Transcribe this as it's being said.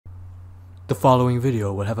The following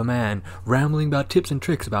video will have a man rambling about tips and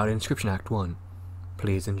tricks about Inscryption Act 1.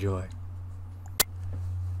 Please enjoy.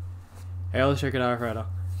 Hey, let's check it out,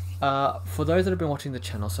 Freddo. For those that have been watching the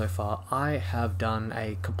channel so far, I have done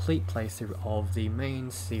a complete playthrough of the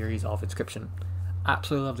main series of Inscryption.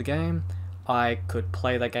 Absolutely love the game. I could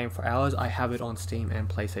play that game for hours. I have it on Steam and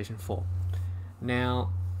PlayStation 4.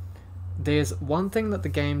 Now, there's one thing that the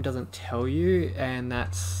game doesn't tell you, and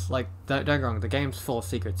that's, like, don't get me wrong, the game's full of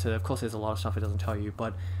secrets, so of course there's a lot of stuff it doesn't tell you,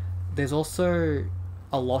 but there's also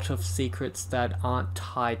a lot of secrets that aren't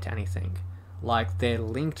tied to anything. Like, they're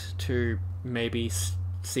linked to maybe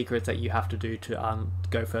secrets that you have to do to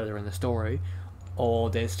go further in the story, or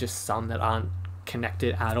there's just some that aren't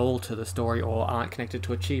connected at all to the story or aren't connected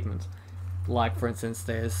to achievements. Like, for instance,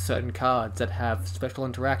 there's certain cards that have special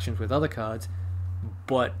interactions with other cards,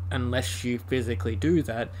 but unless you physically do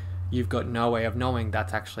that, you've got no way of knowing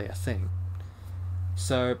that's actually a thing.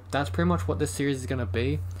 So that's pretty much what this series is going to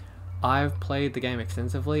be. I've played the game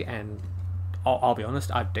extensively, and I'll be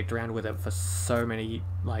honest, I've dicked around with it for so many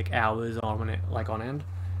hours on end.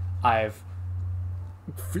 I've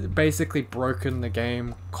basically broken the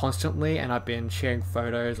game constantly, and I've been sharing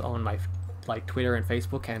photos on my Twitter and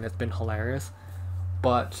Facebook, and it's been hilarious.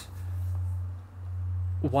 But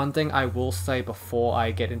one thing I will say before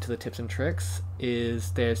I get into the tips and tricks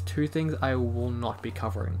is there's two things I will not be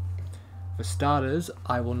covering. For starters,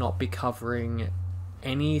 I will not be covering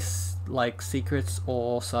any secrets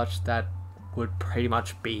or such that would pretty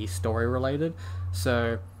much be story related.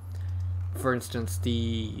 So, for instance,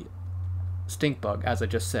 the stink bug, as I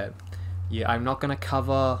just said. Yeah, I'm not going to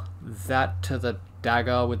cover that to the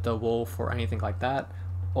dagger with the wolf or anything like that,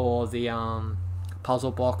 or the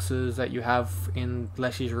puzzle boxes that you have in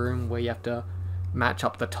Leshy's room where you have to match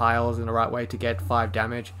up the tiles in the right way to get 5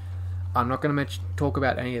 damage. I'm not going to talk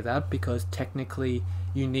about any of that because technically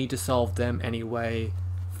you need to solve them anyway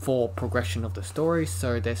for progression of the story,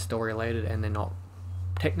 so they're story related and they're not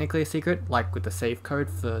technically a secret, like with the save code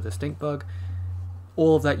for the stink bug.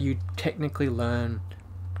 All of that you technically learn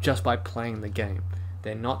just by playing the game.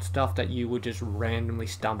 They're not stuff that you would just randomly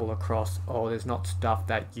stumble across, or there's not stuff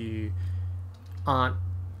that you aren't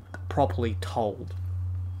properly told.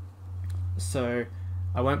 So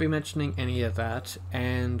I won't be mentioning any of that.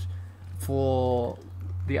 And for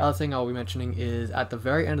the other thing I'll be mentioning is at the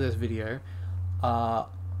very end of this video,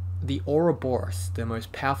 the Ouroboros, the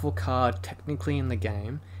most powerful card technically in the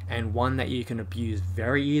game, and one that you can abuse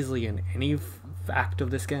very easily in any act of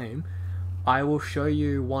this game, I will show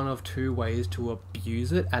you one of 2 ways to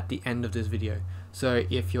abuse it at the end of this video. So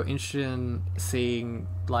if you're interested in seeing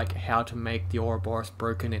how to make the Ouroboros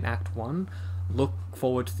broken in Act 1, look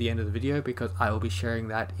forward to the end of the video because I will be sharing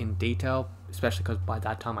that in detail, especially because by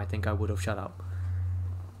that time I think I would have shut up.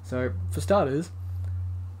 So for starters,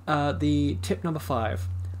 the tip number 5,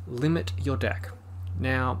 limit your deck.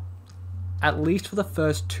 Now, at least for the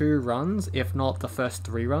first 2 runs, if not the first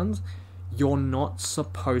 3 runs, you're not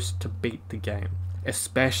supposed to beat the game,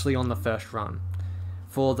 especially on the first run.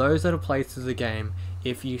 For those that have played through the game,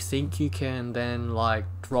 if you think you can then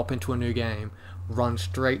drop into a new game, run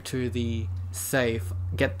straight to the safe,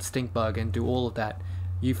 get the stink bug and do all of that,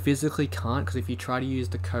 you physically can't, because if you try to use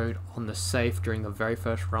the code on the safe during the very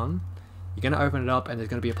first run, you're going to open it up and there's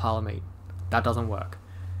going to be a pile of meat. That doesn't work.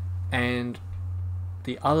 And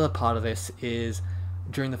the other part of this is,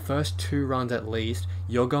 during the first 2 runs at least,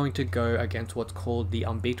 you're going to go against what's called the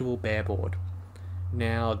Unbeatable Bear board.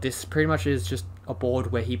 Now, this pretty much is just a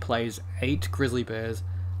board where he plays 8 grizzly bears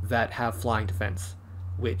that have flying defense,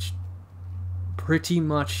 which pretty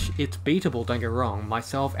much, it's beatable, don't get me wrong,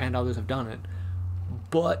 myself and others have done it,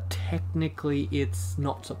 but technically it's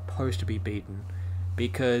not supposed to be beaten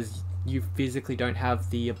because you physically don't have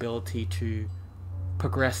the ability to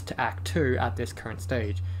progress to Act 2 at this current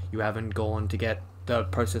stage. You haven't gone to get the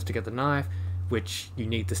process to get the knife, which you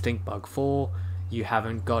need the stink bug for. You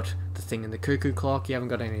haven't got the thing in the cuckoo clock. You haven't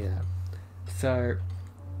got any of that. So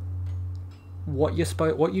what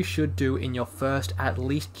you should do in your first at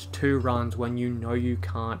least 2 runs, when you know you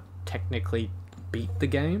can't technically beat the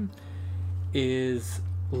game, is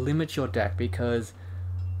limit your deck. Because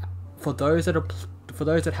for those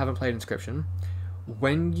that haven't played Inscryption,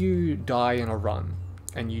 when you die in a run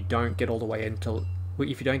and you don't get all the way until,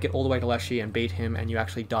 if you don't get all the way to Leshy and beat him and you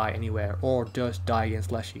actually die anywhere, or just die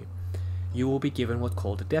against Leshy, you will be given what's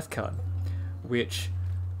called a death card, which,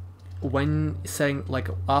 when saying,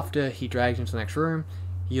 after he drags into the next room,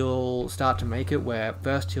 you'll start to make it where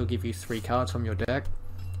first he'll give you 3 cards from your deck,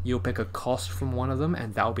 you'll pick a cost from one of them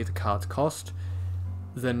and that will be the card's cost.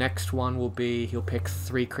 The next one will be, he'll pick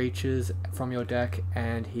 3 creatures from your deck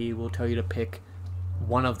and he will tell you to pick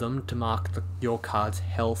one of them to mark your card's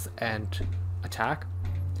health and attack.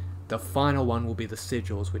 The final one will be the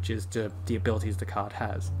sigils, which is the abilities the card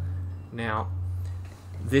has. Now,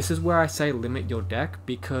 this is where I say limit your deck,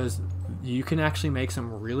 because you can actually make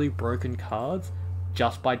some really broken cards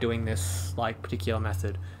just by doing this like particular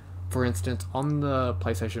method. For instance, on the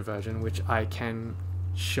PlayStation version, which I can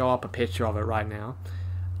show up a picture of it right now,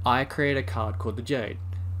 I create a card called the Jade,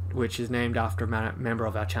 which is named after a member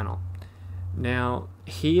of our channel. Now,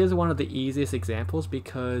 he is one of the easiest examples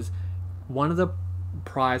because one of the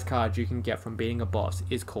prize cards you can get from beating a boss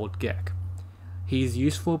is called Gek. He's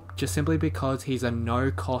useful just simply because he's a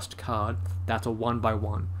no-cost card that's a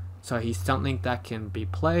 1/1. So he's something that can be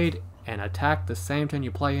played and attacked the same turn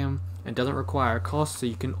you play him, and doesn't require a cost, so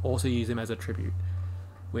you can also use him as a tribute,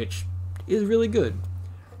 which is really good.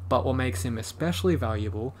 But what makes him especially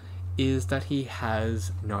valuable is that he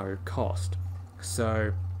has no cost.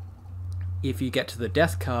 So if you get to the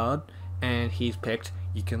death card and he's picked,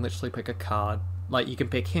 you can literally pick a card, like you can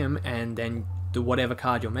pick him, and then whatever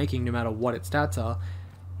card you're making, no matter what its stats are,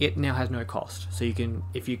 it now has no cost. So you can,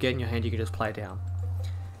 if you get in your hand, you can just play it down.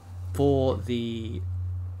 For the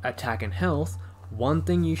attack and health, one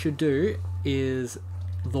thing you should do is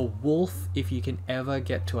the wolf, if you can ever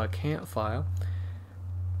get to a campfire,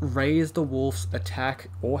 raise the wolf's attack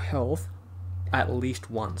or health at least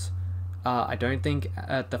once. I don't think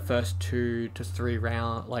at the first 2 to 3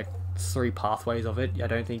 round, like 3 pathways of it, I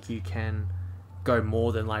don't think you can go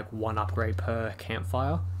more than like 1 upgrade per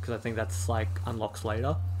campfire, because I think that's like unlocks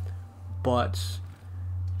later. But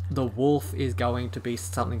the wolf is going to be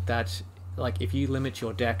something that, like, if you limit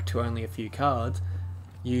your deck to only a few cards,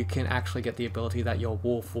 you can actually get the ability that your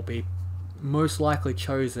wolf will be most likely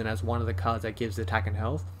chosen as one of the cards that gives attack and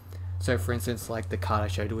health. So for instance, like the card I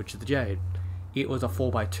showed you, which is the Jade, it was a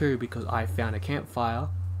 4/2 because I found a campfire,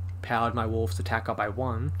 powered my wolf's attack up by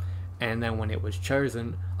 1, and then when it was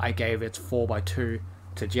chosen, I gave its 4/2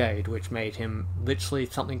 to Jade, which made him literally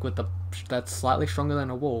something with that's slightly stronger than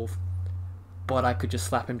a wolf, but I could just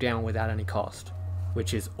slap him down without any cost,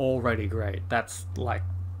 which is already great. That's like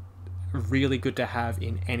really good to have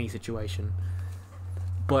in any situation.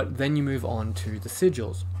 But then you move on to the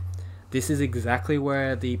sigils. This is exactly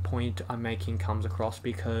where the point I'm making comes across,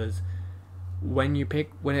 because when it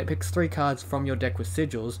picks 3 cards from your deck with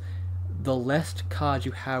sigils, the less cards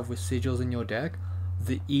you have with sigils in your deck,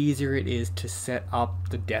 the easier it is to set up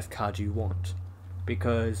the death card you want.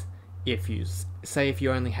 Because if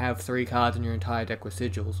you only have 3 cards in your entire deck with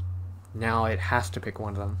sigils, now it has to pick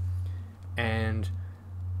one of them. And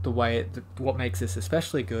what makes this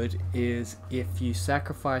especially good is if you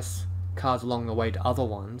sacrifice cards along the way to other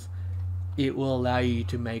ones, it will allow you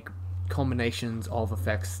to make combinations of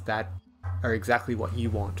effects that are exactly what you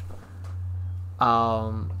want.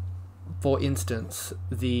 For instance,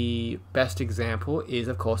 the best example is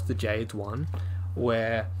of course the Jade's one,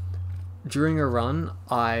 where during a run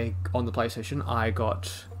on the PlayStation I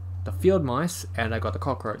got the field mice and I got the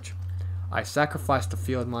cockroach. I sacrificed the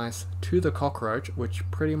field mice to the cockroach, which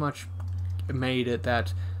pretty much made it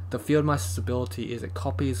that the field mice's ability is it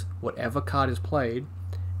copies whatever card is played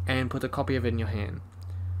and put a copy of it in your hand.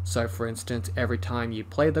 So for instance, every time you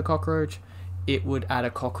played the cockroach, it would add a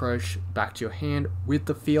cockroach back to your hand with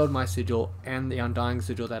the field mice sigil and the undying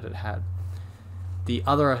sigil that it had. The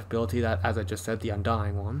other ability that, as I just said, the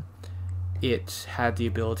undying one, it had the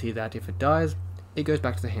ability that if it dies, it goes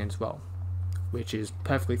back to the hand as well, which is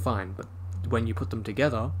perfectly fine. But when you put them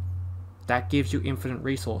together, that gives you infinite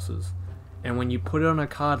resources. And when you put it on a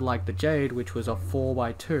card like the Jade, which was a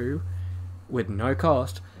 4/2 with no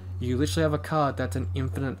cost, you literally have a card that's an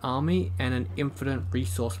infinite army and an infinite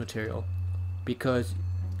resource material. Because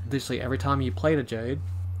literally every time you played a Jade,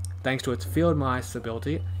 thanks to its field mice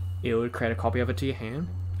ability, it would create a copy of it to your hand.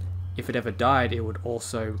 If it ever died, it would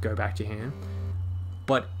also go back to your hand.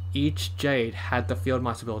 But each Jade had the field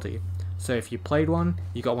mice ability. So if you played one,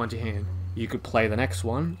 you got one to your hand. You could play the next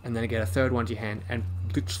one, and then get a third one to your hand. And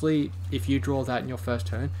literally, if you draw that in your first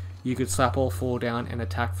turn, you could slap all 4 down and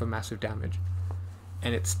attack for massive damage.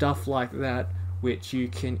 And it's stuff like that which you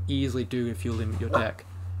can easily do if you limit your deck.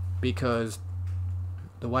 Because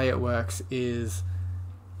the way it works is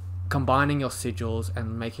combining your sigils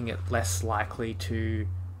and making it less likely to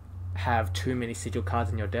have too many sigil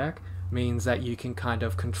cards in your deck means that you can kind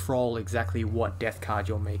of control exactly what death card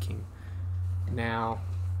you're making. Now,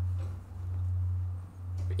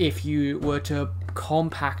 if you were to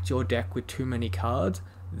compact your deck with too many cards,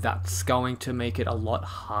 that's going to make it a lot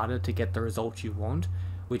harder to get the results you want,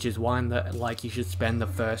 which is one that, like, you should spend the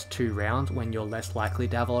first 2 rounds when you're less likely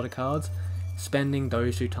to have a lot of cards, spending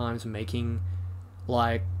those 2 times making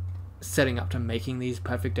like setting up to making these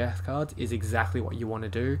perfect deck cards is exactly what you want to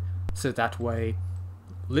do. So that way,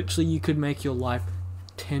 literally you could make your life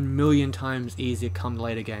 10 million times easier come the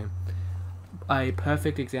later game. A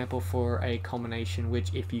perfect example for a combination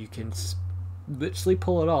which, if you can literally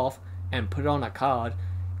pull it off and put it on a card,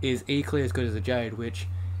 is equally as good as a Jade, which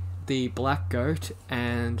the Black Goat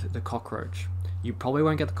and the Cockroach. You probably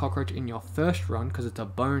won't get the Cockroach in your first run because it's a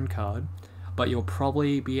bone card, but you'll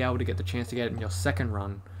probably be able to get the chance to get it in your second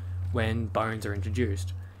run when bones are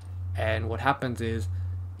introduced. And what happens is,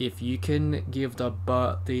 if you can give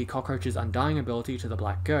the Cockroach's Undying ability to the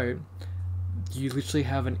Black Goat, you literally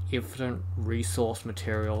have an infinite resource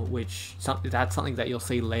material, which that's something that you'll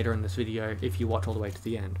see later in this video if you watch all the way to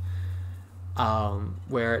the end.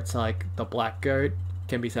 Where it's like the Black Goat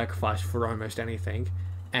can be sacrificed for almost anything,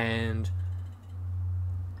 and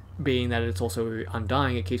being that it's also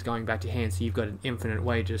Undying, it keeps going back to hand, so you've got an infinite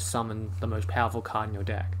way to summon the most powerful card in your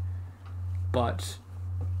deck. But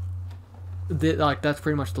that's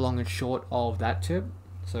pretty much the long and short of that tip.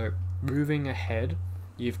 So moving ahead,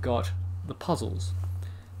 you've got the puzzles.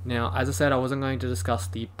 Now, as I said, I wasn't going to discuss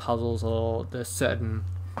the puzzles or the certain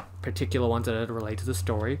particular ones that are related to the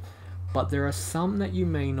story, but there are some that you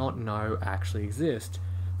may not know actually exist.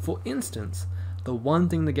 For instance, the one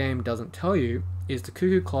thing the game doesn't tell you is the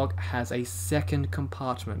Cuckoo Clock has a second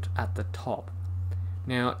compartment at the top.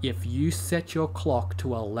 Now, if you set your clock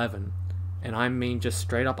to 11, and I mean just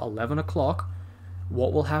straight up 11 o'clock,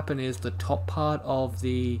 what will happen is the top part of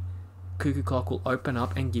the Cuckoo Clock will open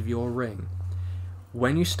up and give you a ring.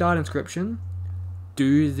 When you start Inscryption,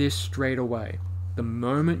 do this straight away. The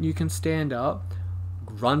moment you can stand up,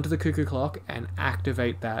 run to the Cuckoo Clock and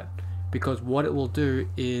activate that, because what it will do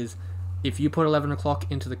is, if you put 11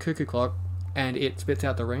 o'clock into the Cuckoo Clock and it spits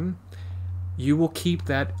out the ring, you will keep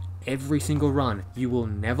that every single run. You will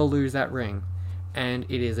never lose that ring. And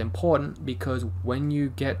it is important because when you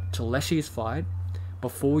get to Leshy's fight,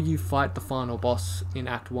 before you fight the final boss in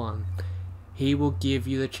Act 1, he will give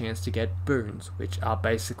you the chance to get boons, which are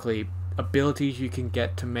basically abilities you can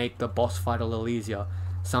get to make the boss fight a little easier.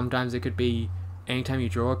 Sometimes it could be anytime you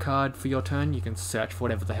draw a card for your turn, you can search for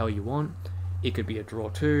whatever the hell you want. It could be a draw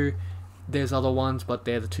 2. There's other ones, but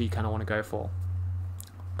they're the two you kind of want to go for.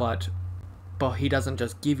 But he doesn't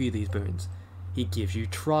just give you these boons. He gives you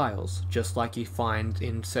trials, just like you find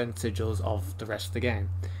in certain sigils of the rest of the game.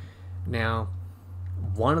 Now,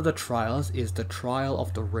 one of the trials is the Trial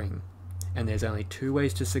of the Ring, and there's only 2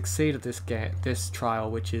 ways to succeed at this trial,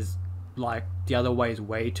 which is like the other way is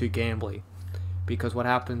way too gambly, because what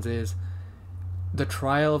happens is the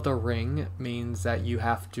Trial of the Ring means that you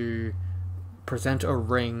have to present a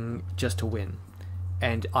ring just to win,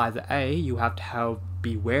 and either A, you have to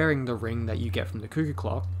be wearing the ring that you get from the Cuckoo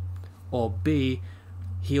Clock, or B,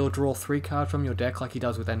 he'll draw 3 cards from your deck like he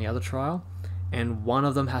does with any other trial, and one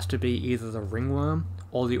of them has to be either the Ringworm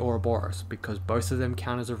or the Ouroboros, because both of them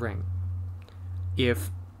count as a ring.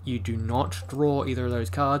 If you do not draw either of those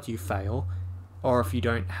cards, you fail, or if you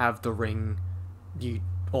don't have the ring, you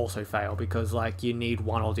also fail, because like you need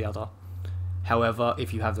one or the other. However,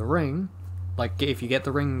 if you have the ring, like if you get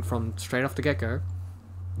the ring from straight off the get-go,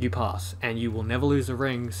 you pass, and you will never lose the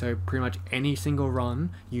ring. So pretty much any single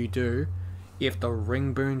run you do, if the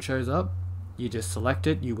ring boon shows up, you just select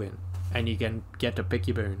it, you win, and you can get to pick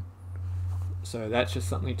your boon. So that's just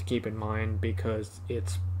something to keep in mind, because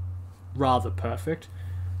it's rather perfect,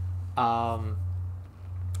 and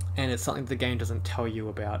it's something the game doesn't tell you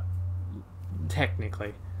about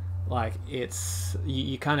technically. Like, it's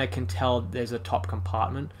you kind of can tell there's a top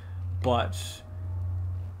compartment, but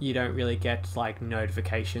you don't really get like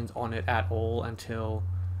notifications on it at all until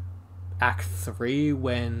Act 3,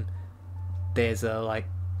 when there's a like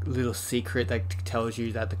little secret that tells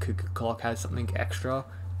you that the Cuckoo Clock has something extra,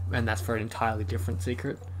 and that's for an entirely different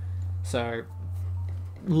secret. So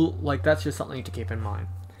like that's just something to keep in mind.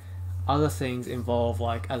 Other things involve,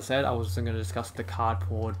 like as I said, I wasn't going to discuss the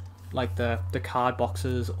cardboard, like the card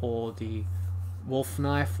boxes, or the wolf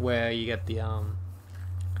knife, where you get the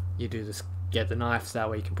you do this, get the knife, so that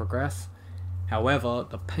way you can progress. However,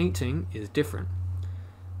 the painting is different.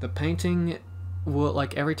 The painting will,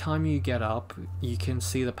 like, every time you get up, you can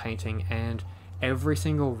see the painting, and every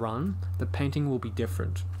single run, the painting will be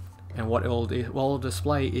different. And what it'll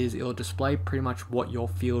display is, it'll display pretty much what your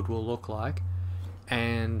field will look like,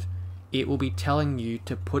 and it will be telling you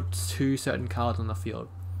to put 2 certain cards on the field.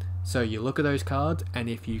 So you look at those cards, and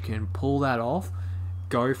if you can pull that off,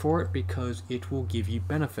 go for it, because it will give you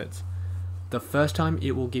benefits. The first time,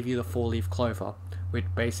 it will give you the 4-leaf clover, which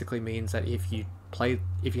basically means that if you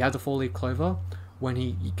have the 4-leaf clover, when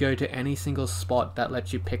you go to any single spot that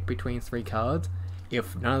lets you pick between 3 cards,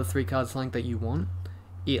 If none of the 3 cards are something that you want,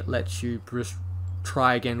 it lets you just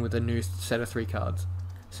try again with a new set of 3 cards.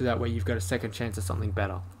 So that way you've got a second chance at something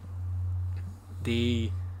better.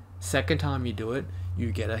 The second time you do it,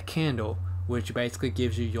 you get a candle, which basically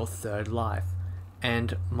gives you your 3rd life.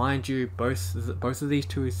 And mind you, both of these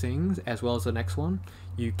 2 things, as well as the next one,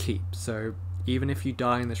 you keep. So even if you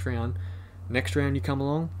die in this round, next round you come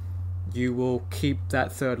along, you will keep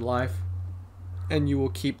that 3rd life, and you will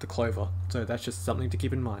keep the clover. So that's just something to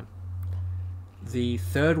keep in mind. The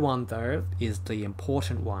 3rd one though is the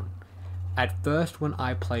important one. At first when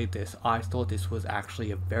I played this, I thought this was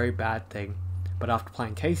actually a very bad thing, but after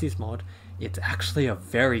playing Casey's mod, it's actually a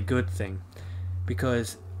very good thing,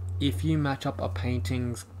 because if you match up a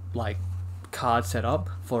painting's like card setup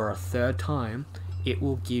for a 3rd time, it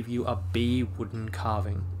will give you a bee wooden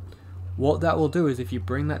carving. What that will do is, if you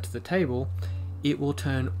bring that to the table, it will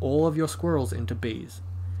turn all of your squirrels into bees.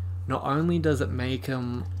 Not only does it make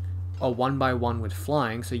them a 1x1 with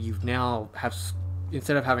flying, so you now have,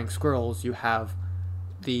 instead of having squirrels, you have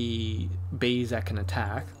the bees that can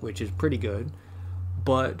attack, which is pretty good,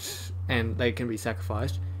 and they can be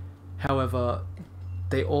sacrificed. However,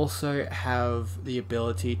 they also have the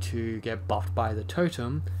ability to get buffed by the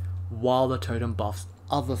totem, while the totem buffs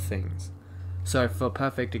other things. So for a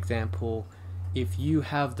perfect example, if you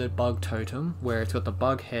have the bug totem, where it's got the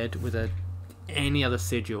bug head with any other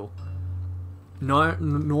sigil,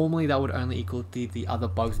 normally that would only equal the other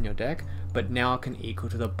bugs in your deck, but now it can equal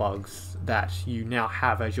to the bugs that you now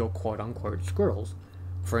have as your quote-unquote squirrels.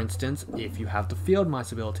 For instance, if you have the field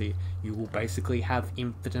mice ability, you will basically have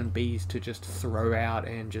infinite bees to just throw out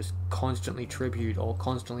and just constantly tribute or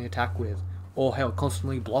constantly attack with, or hell,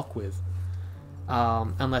 constantly block with.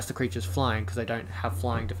 Unless the creature's flying, because they don't have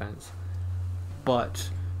flying defense. But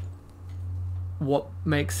what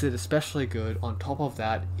makes it especially good on top of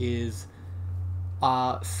that is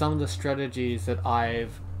some of the strategies that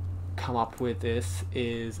I've come up with. This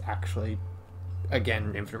is actually,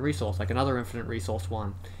 again, infinite resource. Like another infinite resource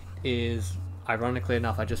one is, ironically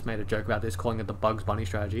enough, I just made a joke about this, calling it the Bugs Bunny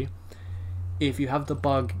strategy. If you have the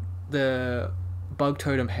bug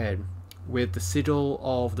totem head with the sigil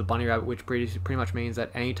of the bunny rabbit, which pretty much means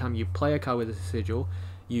that anytime you play a card with a sigil,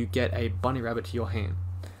 you get a bunny rabbit to your hand.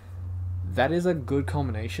 That is a good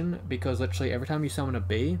combination, because literally every time you summon a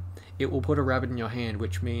bee, it will put a rabbit in your hand,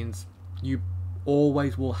 which means you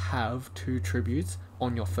always will have 2 tributes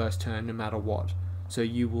on your first turn no matter what. So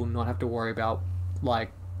you will not have to worry about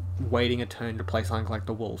like waiting a turn to play something like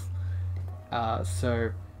the wolf.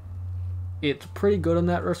 So it's pretty good in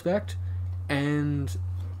that respect, and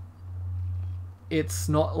it's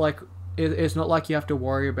not like you have to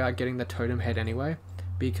worry about getting the totem head anyway,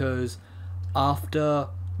 because after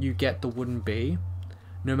you get the wooden bee,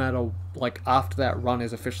 no matter, like, after that run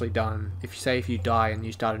is officially done, if you die and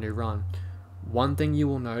you start a new run, one thing you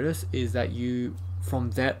will notice is that you,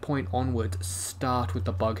 from that point onwards, start with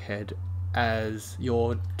the bug head as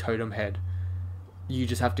your totem head. You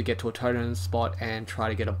just have to get to a totem spot and try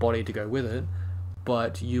to get a body to go with it,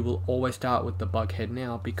 but you will always start with the bug head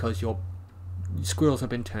now, because your squirrels have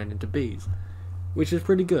been turned into bees, which is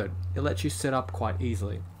pretty good. It lets you set up quite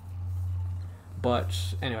easily. But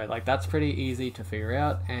anyway, like, that's pretty easy to figure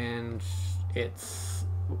out, and it's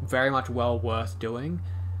very much well worth doing.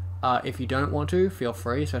 If you don't want to, feel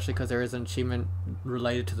free, especially because there is an achievement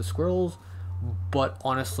related to the squirrels, but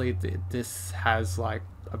honestly this has like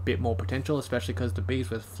a bit more potential, especially because the bees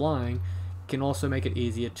with flying can also make it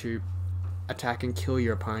easier to attack and kill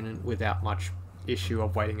your opponent without much issue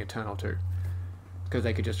of waiting a turn or two, because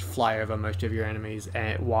they could just fly over most of your enemies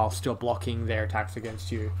while still blocking their attacks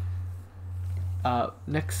against you.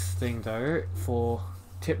 Next thing though, for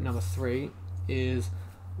tip number 3, is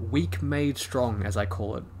weak made strong, as I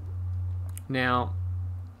call it. Now,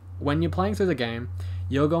 when you're playing through the game,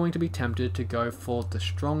 you're going to be tempted to go for the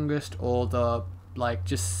strongest, or the, like,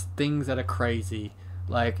 just things that are crazy.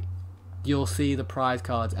 Like, you'll see the prize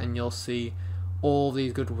cards and you'll see all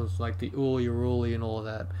these good ones, like the Uli and all of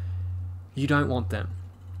that. You don't want them.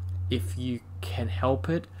 If you can help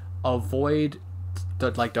it, avoid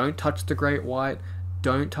don't touch the great white,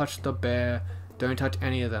 don't touch the bear, don't touch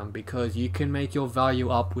any of them, because you can make your value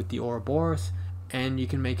up with the Ouroboros, and you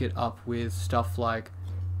can make it up with stuff like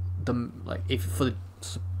if for the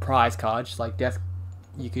prize cards like death,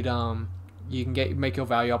 you can make your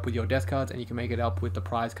value up with your death cards, and you can make it up with the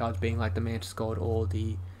prize cards being like the Mantis God or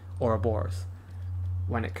the Ouroboros.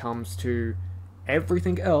 When it comes to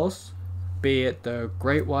everything else, be it the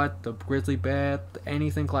great white, the grizzly bear,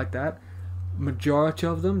 anything like that, majority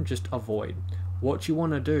of them just avoid. What you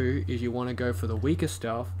want to do is you want to go for the weaker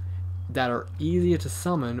stuff, that are easier to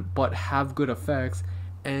summon but have good effects,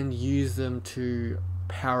 and use them to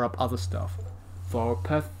power up other stuff. For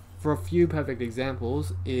a few perfect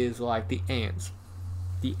examples is like the ants.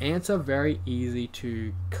 The ants are very easy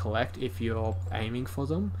to collect if you're aiming for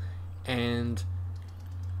them, and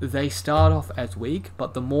they start off as weak,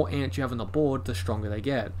 but the more ants you have on the board, the stronger they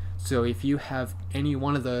get. So if you have any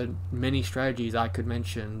one of the many strategies I could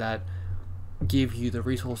mention that give you the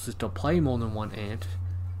resources to play more than one ant,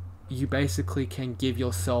 you basically can give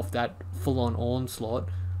yourself that full-on onslaught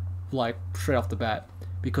like straight off the bat,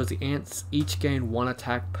 because the ants each gain 1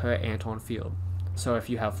 attack per ant on field. So if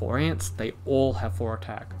you have 4 ants, they all have 4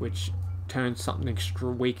 attack, which turns something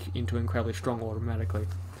weak into incredibly strong automatically.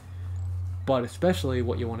 But especially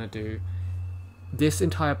what you want to do, this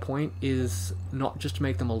entire point is not just to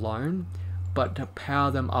make them alone, but to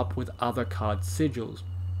power them up with other card sigils.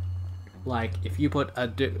 Like if you put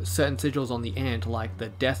certain sigils on the ant, like the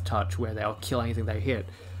death touch where they'll kill anything they hit,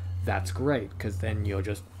 that's great, because then you're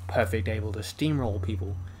just perfect able to steamroll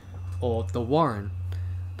people. Or the Warren.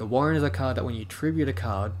 The Warren is a card that when you tribute a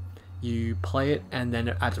card, you play it and then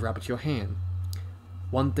it adds a rabbit to your hand.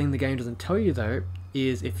 One thing the game doesn't tell you though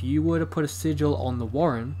is if you were to put a sigil on the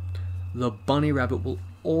Warren, the bunny rabbit will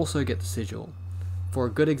also get the sigil. For a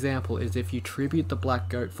good example is if you tribute the black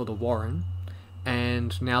goat for the Warren,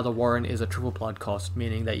 and now the Warren is a triple blood cost,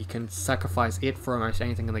 meaning that you can sacrifice it for almost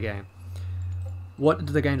anything in the game. What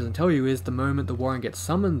the game doesn't tell you is the moment the Warren gets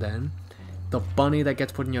summoned, then the bunny that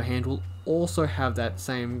gets put in your hand will also have that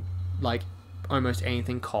same, like, almost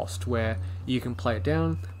anything cost, where you can play it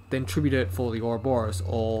down, then tribute it for the Ouroboros,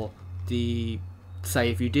 or the,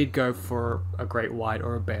 say if you did go for a great white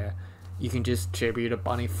or a bear, you can just tribute a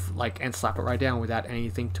bunny and slap it right down without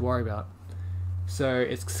anything to worry about. So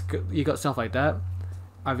you got stuff like that.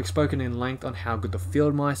 I've spoken in length on how good the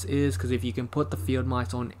field mice is, because if you can put the field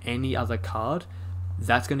mice on any other card,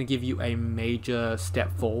 that's going to give you a major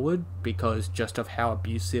step forward because just of how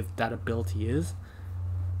abusive that ability is.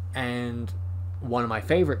 And one of my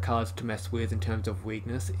favorite cards to mess with in terms of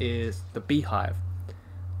weakness is the beehive.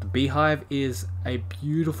 The beehive is a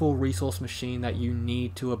beautiful resource machine that you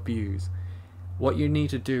need to abuse. What you need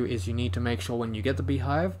to do is you need to make sure when you get the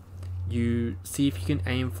beehive, you see if you can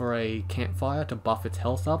aim for a campfire to buff its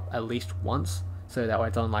health up at least once, so that way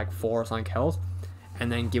it's on like 4 or something health,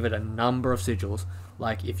 and then give it a number of sigils.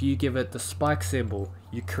 Like if you give it the spike symbol,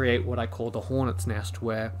 you create what I call the hornet's nest,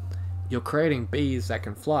 where you're creating bees that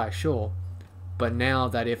can fly, sure, but now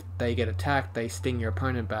that if they get attacked, they sting your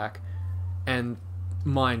opponent back. And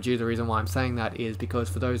mind you, the reason why I'm saying that is because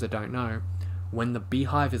for those that don't know, when the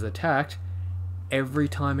beehive is attacked, every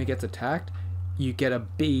time it gets attacked, you get a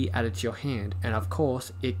bee added to your hand, and of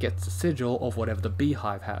course it gets the sigil of whatever the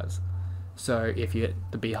beehive has. So if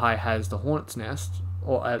the beehive has the hornet's nest,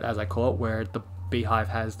 or as I call it, where the beehive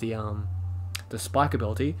has the spike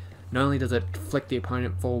ability, not only does it flick the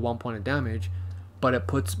opponent for 1 point of damage, but it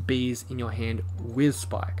puts bees in your hand with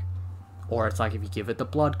spike. Or it's like if you give it the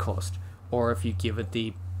blood cost, or if you give it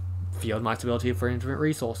the field mice ability for infinite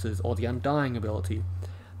resources, or the undying ability.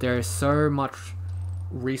 There is so much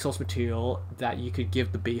resource material that you could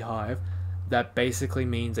give the beehive that basically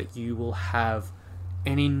means that you will have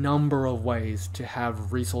any number of ways to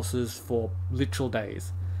have resources for literal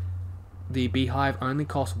days. The beehive only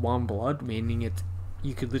costs 1 blood, meaning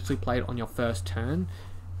you could literally play it on your first turn,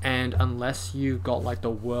 and unless you've got like the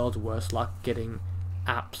world's worst luck getting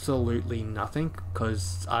absolutely nothing,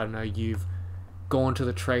 because I don't know, you've gone to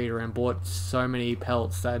the trader and bought so many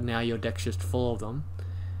pelts that now your deck's just full of them,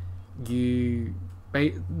 the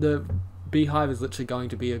beehive is literally going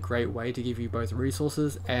to be a great way to give you both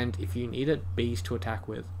resources and, if you need it, bees to attack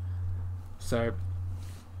with. So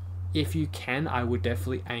if you can, I would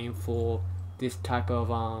definitely aim for this type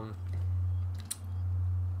of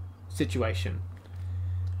situation.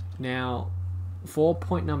 Now for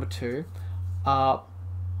point number 2,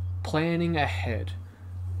 planning ahead,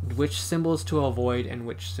 which symbols to avoid and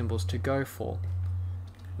which symbols to go for.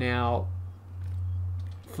 Now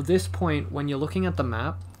for this point, when you're looking at the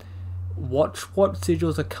map, watch what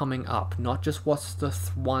sigils are coming up, not just what's the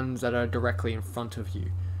ones that are directly in front of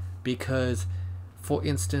you. Because, for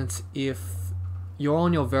instance, if you're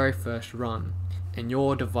on your very first run and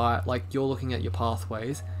you're looking at your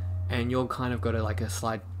pathways and you're kind of got a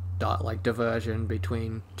slight diversion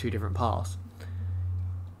between 2 different paths.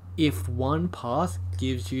 If one path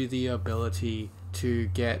gives you the ability to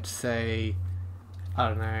get, say, I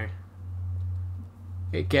don't know,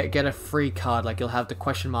 get a free card, like you'll have the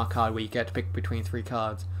question mark card where you get to pick between 3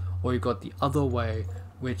 cards, or you've got the other way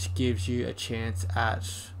which gives you a chance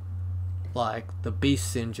at like the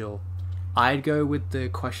beast sigil, I'd go with the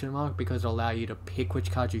question mark because it'll allow you to pick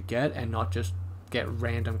which card you get and not just get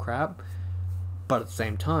random crap. But at the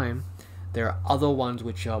same time, there are other ones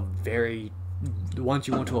which are the ones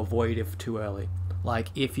you want to avoid if too early. Like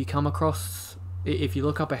if you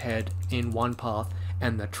look up ahead in one path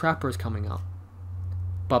and the trapper is coming up,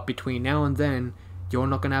 but between now and then you're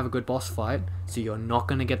not going to have a good boss fight, so you're not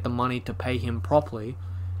going to get the money to pay him properly,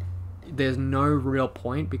 there's no real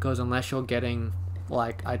point, because unless you're getting,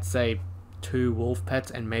 like, I'd say 2 wolf pets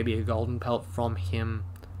and maybe a golden pelt from him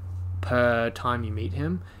per time you meet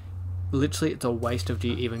him, literally it's a waste of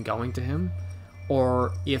you even going to him.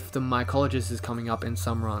 Or if the mycologist is coming up in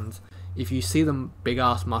some runs, if you see the big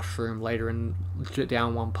ass mushroom later in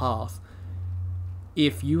down one path,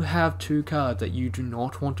 if you have 2 cards that you do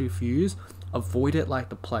not want to fuse, avoid it like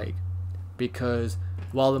the plague. Because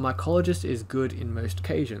while the mycologist is good in most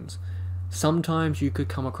occasions, sometimes you could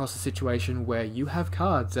come across a situation where you have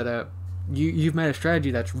cards that are you've made a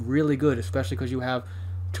strategy that's really good, especially because you have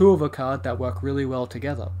 2 of a card that work really well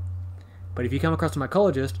together. But if you come across a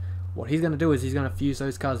mycologist, what he's going to do is he's going to fuse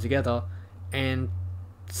those cards together, and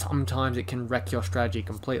sometimes it can wreck your strategy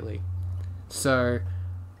completely. So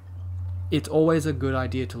it's always a good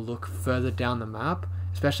idea to look further down the map,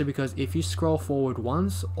 especially because if you scroll forward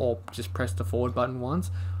once or just press the forward button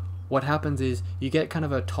once, what happens is you get kind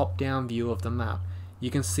of a top-down view of the map. You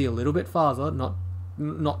can see a little bit farther,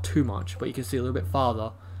 not too much, but you can see a little bit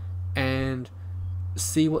farther and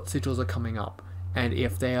see what sigils are coming up. And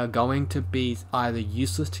if they are going to be either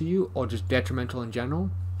useless to you or just detrimental in general,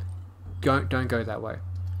 don't go that way.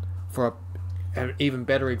 For an even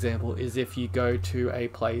better example is if you go to a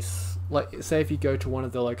place, like say if you go to one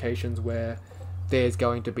of the locations where there's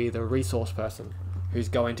going to be the resource person who's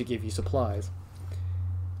going to give you supplies.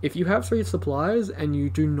 If you have 3 supplies and you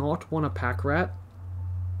do not want a pack rat,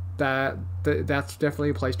 that's definitely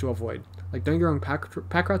a place to avoid. Like, don't get me wrong,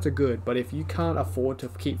 pack rats are good, but if you can't afford to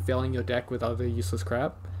keep filling your deck with other useless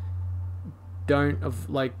crap,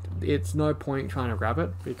 it's no point trying to grab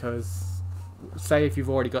it, because say if you've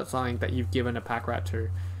already got something that you've given a pack rat to,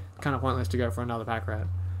 it's kind of pointless to go for another pack rat.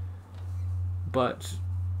 But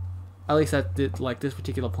at least this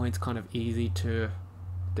particular point's kind of easy to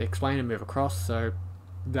explain and move across, so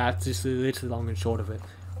that's just literally long and short of it.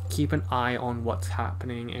 Keep an eye on what's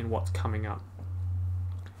happening and what's coming up.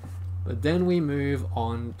 But then we move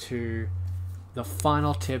on to the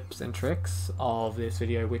final tips and tricks of this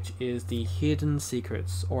video, which is the hidden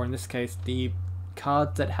secrets, or in this case, the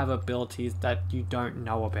cards that have abilities that you don't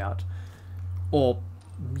know about, or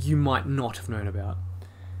you might not have known about.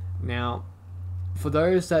 Now, for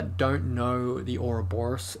those that don't know the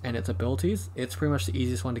Ouroboros and its abilities, it's pretty much the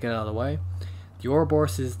easiest one to get out of the way. The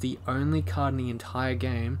Ouroboros is the only card in the entire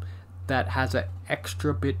game that has an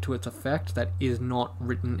extra bit to its effect that is not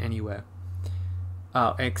written anywhere,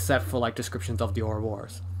 except for like descriptions of the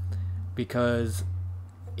Ouroboros, because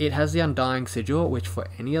it has the Undying Sigil, which for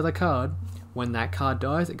any other card, when that card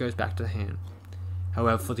dies, it goes back to the hand.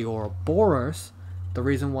 However, for the Ouroboros, the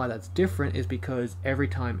reason why that's different is because every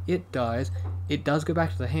time it dies, it does go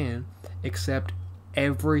back to the hand, except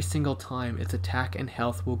every single time its attack and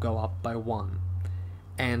health will go up by 1.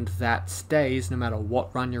 And that stays no matter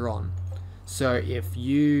what run you're on. So if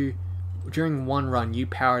you, during one run, you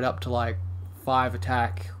power it up to like 5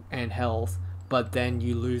 attack and health, but then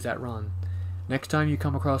you lose that run, next time you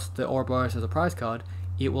come across the Ouroboros as a prize card,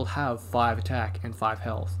 it will have 5 attack and 5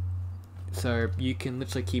 health. So you can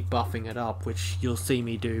literally keep buffing it up, which you'll see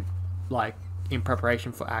me do like in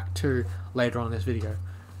preparation for Act 2 later on in this video.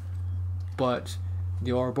 But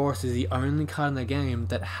the Ouroboros is the only card in the game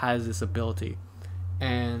that has this ability,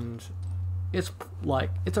 and it's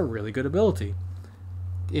a really good ability.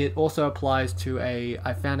 It also applies to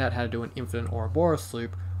I found out how to do an infinite Ouroboros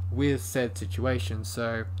loop with said situation,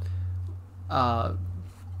 so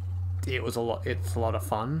it's a lot of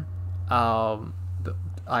fun.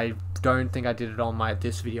 I don't think I did it on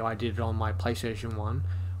this video, I did it on my PlayStation 1,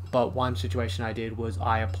 but one situation I did was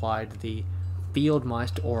I applied the Field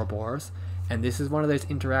Mice to Ouroboros, and this is one of those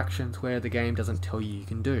interactions where the game doesn't tell you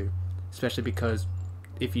can do, especially because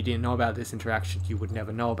if you didn't know about this interaction, you would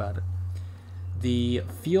never know about it. The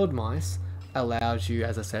Field Mice allows you,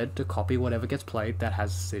 as I said, to copy whatever gets played that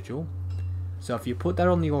has a sigil. So if you put that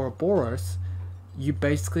on the Ouroboros, you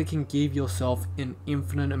basically can give yourself an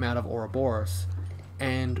infinite amount of Ouroboros.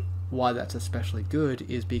 And why that's especially good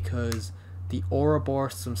is because the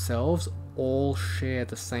Ouroboros themselves all share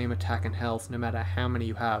the same attack and health no matter how many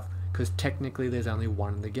you have, because technically there's only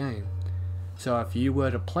one in the game. So if you were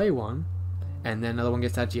to play one, and then another one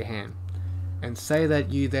gets added to your hand, and say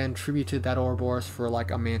that you then tributed that Ouroboros for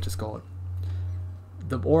like a Mantis God,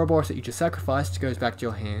 the Ouroboros that you just sacrificed goes back to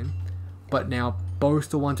your hand, but now both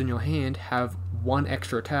the ones in your hand have 1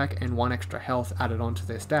 extra attack and 1 extra health added onto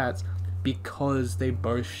their stats because they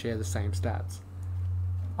both share the same stats.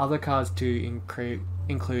 Other cards to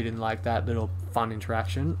include in like that little fun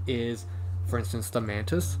interaction is, for instance, the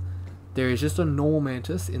Mantis. There is just a normal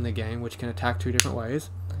Mantis in the game which can attack 2 different ways,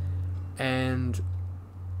 and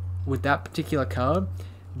with that particular card,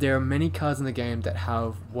 there are many cards in the game that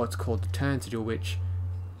have what's called the turn sigil, which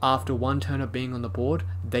after 1 turn of being on the board,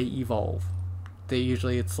 they evolve.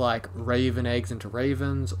 It's like raven eggs into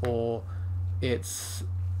ravens, or it's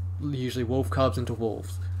usually wolf cubs into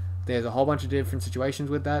wolves. There's a whole bunch of different situations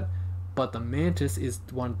with that, but the Mantis is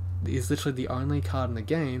literally the only card in the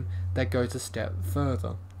game that goes a step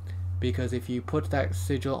further. Because if you put that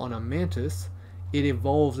sigil on a Mantis, it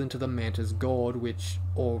evolves into the Mantis God, which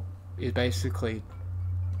is basically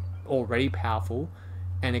already powerful,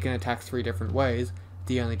 and it can attack 3 different ways.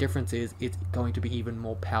 The only difference is it's going to be even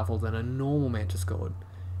more powerful than a normal Mantis God,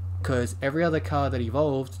 because every other card that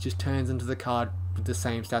evolves just turns into the card with the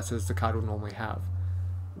same stats as the card would normally have.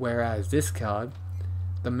 Whereas this card,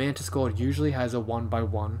 the Mantis God usually has a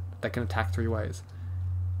 1/1 that can attack 3 ways.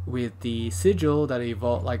 With the sigil that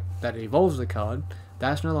evolves the card,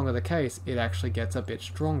 that's no longer the case. It actually gets a bit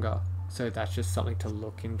stronger. So that's just something to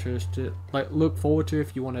look forward to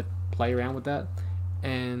if you want to play around with that.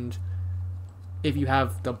 And if you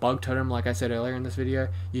have the bug totem, like I said earlier in this video,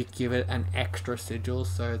 you give it an extra sigil,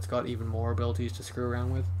 so it's got even more abilities to screw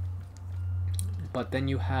around with. But then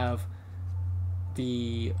you have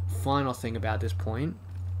the final thing about this point,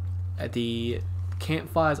 the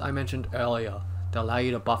campfires I mentioned earlier that allow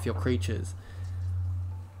you to buff your creatures.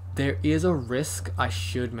 There is a risk, I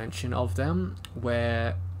should mention, of them,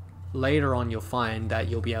 where later on you'll find that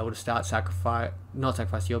you'll be able to start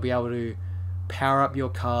you'll be able to power up your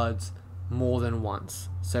cards more than once.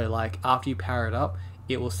 So like after you power it up,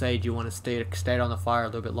 it will say, do you want to stay on the fire a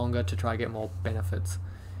little bit longer to try to get more benefits?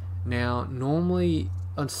 Now normally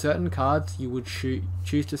on certain cards you would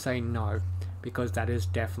choose to say no, because that is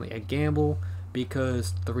definitely a gamble,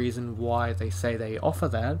 because the reason why they say they offer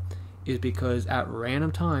that is because at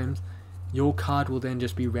random times your card will then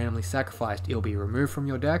just be randomly sacrificed. It'll be removed from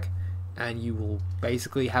your deck and you will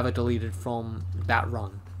basically have it deleted from that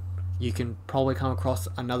run. You can probably come across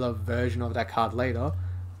another version of that card later,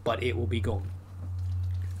 but it will be gone.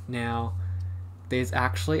 Now there's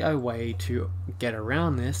actually a way to get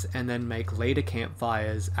around this and then make later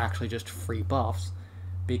campfires actually just free buffs,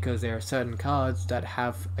 because there are certain cards that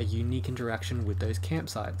have a unique interaction with those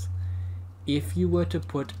campsites. If you were to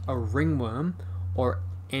put a ringworm or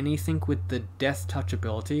anything with the death touch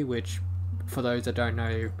ability, which for those that don't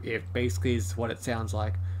know, it basically is what it sounds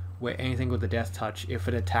like, where anything with the death touch, if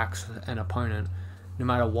it attacks an opponent, no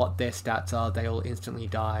matter what their stats are, they will instantly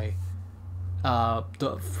die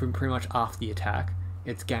from pretty much after the attack.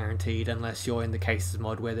 It's guaranteed, unless you're in the cases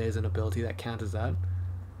mod where there's an ability that counters that.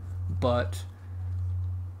 But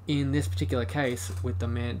in this particular case, with the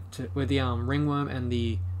ringworm and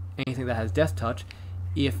the anything that has death touch,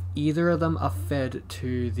 if either of them are fed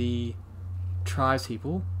to the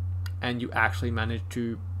tribespeople and you actually manage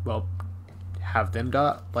to, well, have them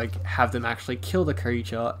die, have them actually kill the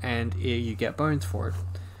creature, and you get bones for it,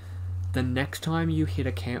 the next time you hit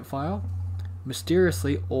a campfire,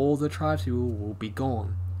 mysteriously all the tribespeople will be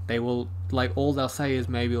gone. They will, all they'll say is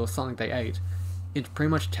maybe it was something they ate. It's pretty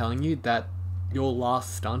much telling you that your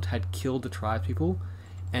last stunt had killed the tribespeople,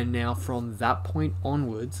 and now from that point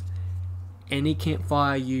onwards, any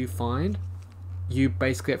campfire you find, you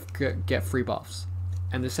basically get free buffs.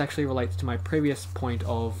 And this actually relates to my previous point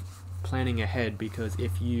of planning ahead, because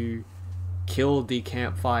if you kill the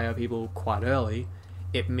campfire people quite early,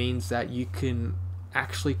 it means that you can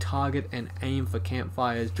actually target and aim for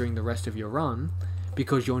campfires during the rest of your run,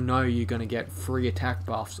 because you'll know you're going to get free attack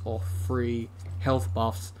buffs or free health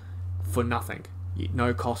buffs for nothing.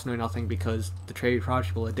 No cost, no nothing, because the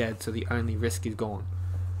tribespeople are dead, so the only risk is gone.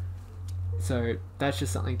 So that's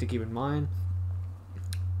just something to keep in mind.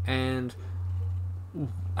 And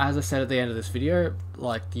as I said at the end of this video,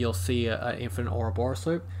 you'll see an infinite Ouroboros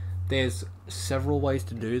loop. There's several ways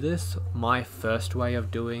to do this. My first way of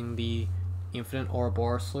doing the infinite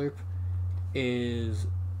Ouroboros loop is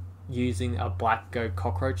using a black goat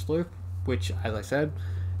cockroach loop, which, as I said,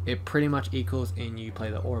 it pretty much equals in you play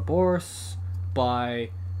the Ouroboros by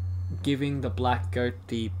giving the black goat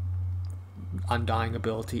the undying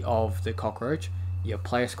ability of the cockroach. You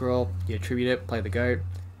play a squirrel, you attribute it, play the goat,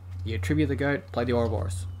 you attribute the goat, play the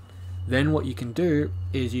Ouroboros. Then what you can do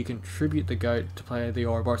is you can tribute the goat to play the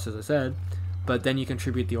Ouroboros, as I said, but then you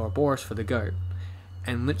contribute the Ouroboros for the goat.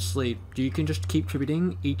 and literally you can just keep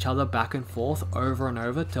tributing each other back and forth over and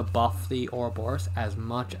over to buff the Ouroboros as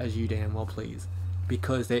much as you damn well please,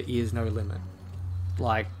 because there is no limit.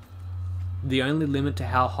 Like, the only limit to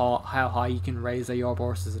how high you can raise a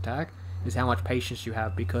Ouroboros' attack is how much patience you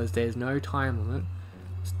have, because there's no time limit.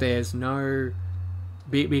 There's no...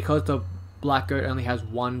 Because the Black Goat only has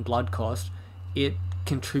 1 blood cost, it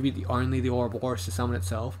can tribute only the Ouroboros to summon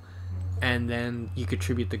itself, and then you could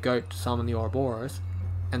tribute the goat to summon the Ouroboros,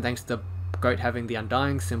 and thanks to the goat having the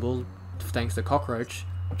Undying symbol, thanks to Cockroach,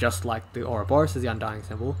 just like the Ouroboros is the Undying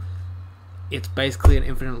symbol, it's basically an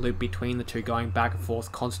infinite loop between the two, going back and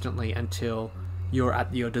forth constantly until you're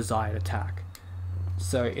at your desired attack.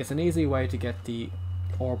 So it's an easy way to get the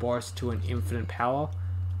Ouroboros to an infinite power.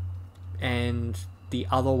 And the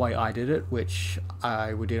other way I did it, which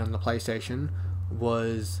I did on the PlayStation,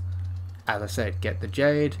 was, as I said, get the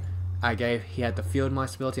Jade. He had the Field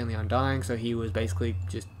Mice ability on the Undying, so he was basically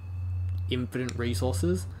just infinite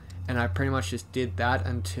resources, and I pretty much just did that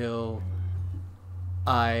until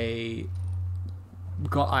I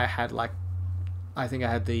think I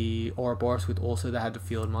had the Ouroboros with also that had the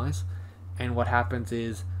Field Mice, and what happens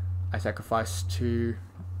is I sacrificed 2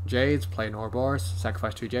 Jades, played an Ouroboros,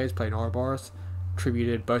 sacrificed 2 Jades, played an Ouroboros,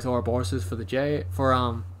 tributed both Ouroboroses for the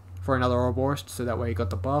for another Ouroboros, so that way he got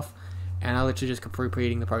the buff, and I literally just kept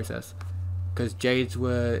repeating the process, because Jades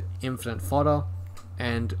were infinite fodder,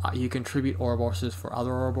 and you can tribute Ouroboroses for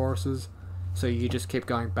other Ouroboroses, so you just keep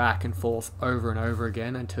going back and forth over and over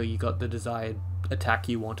again until you got the desired attack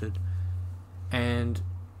you wanted. And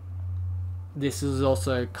this is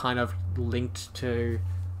also kind of linked to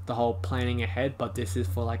the whole planning ahead, but this is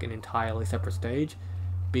for like an entirely separate stage,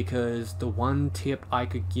 because the one tip I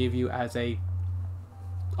could give you as a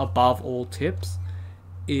above all tips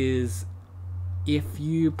is, if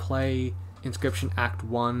you play Inscryption Act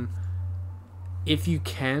 1, if you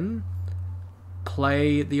can,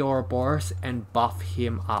 play the Ouroboros and buff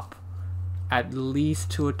him up at least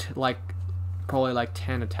to probably like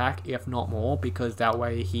 10 attack, if not more, because that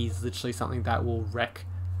way he's literally something that will wreck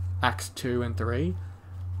Acts 2 and 3.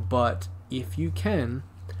 But if you can,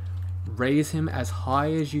 raise him as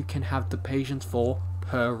high as you can have the patience for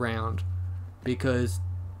per round, because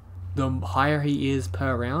the higher he is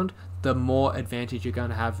per round, the more advantage you're going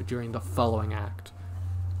to have during the following act.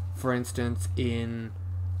 For instance, in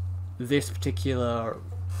this particular,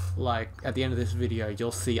 at the end of this video,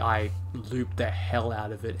 you'll see I loop the hell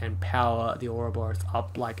out of it and power the Ouroboros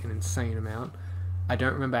up like an insane amount. I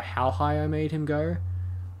don't remember how high I made him go,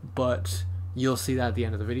 but you'll see that at the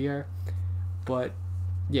end of the video. But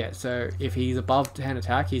yeah, so if he's above 10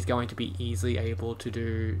 attack, he's going to be easily able to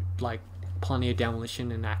do plenty of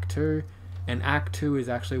demolition in Act 2, and Act 2 is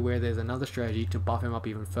actually where there's another strategy to buff him up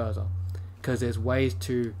even further, because there's ways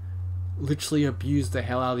to literally abuse the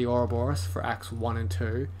hell out of the Ouroboros for Acts 1 and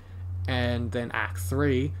 2, and then Act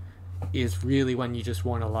 3 is really when you just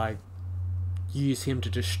want to use him to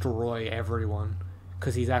destroy everyone,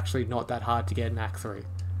 because he's actually not that hard to get in Act 3.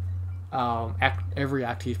 Every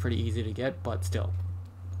act he's pretty easy to get, but still.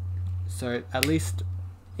 So at least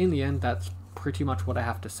in the end, that's pretty much what I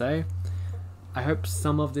have to say. I hope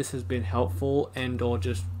some of this has been helpful and or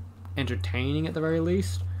just entertaining at the very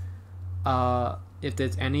least. If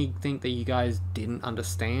there's anything that you guys didn't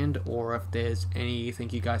understand, or if there's anything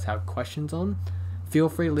you guys have questions on, feel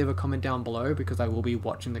free to leave a comment down below, because I will be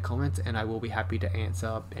watching the comments and I will be happy to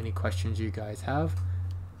answer any questions you guys have.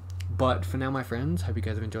 But for now, my friends, hope you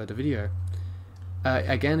guys have enjoyed the video.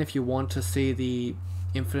 Again, if you want to see the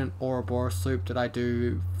infinite Ouroboros loop that I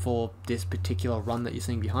do for this particular run that you're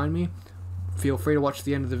seeing behind me, feel free to watch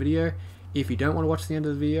the end of the video. If you don't want to watch the end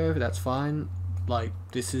of the video, that's fine.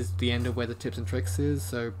 This is the end of where the tips and tricks is,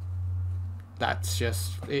 so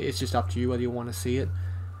it's just up to you whether you want to see it.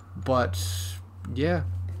 But yeah,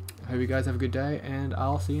 hope you guys have a good day, and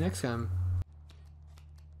I'll see you next time.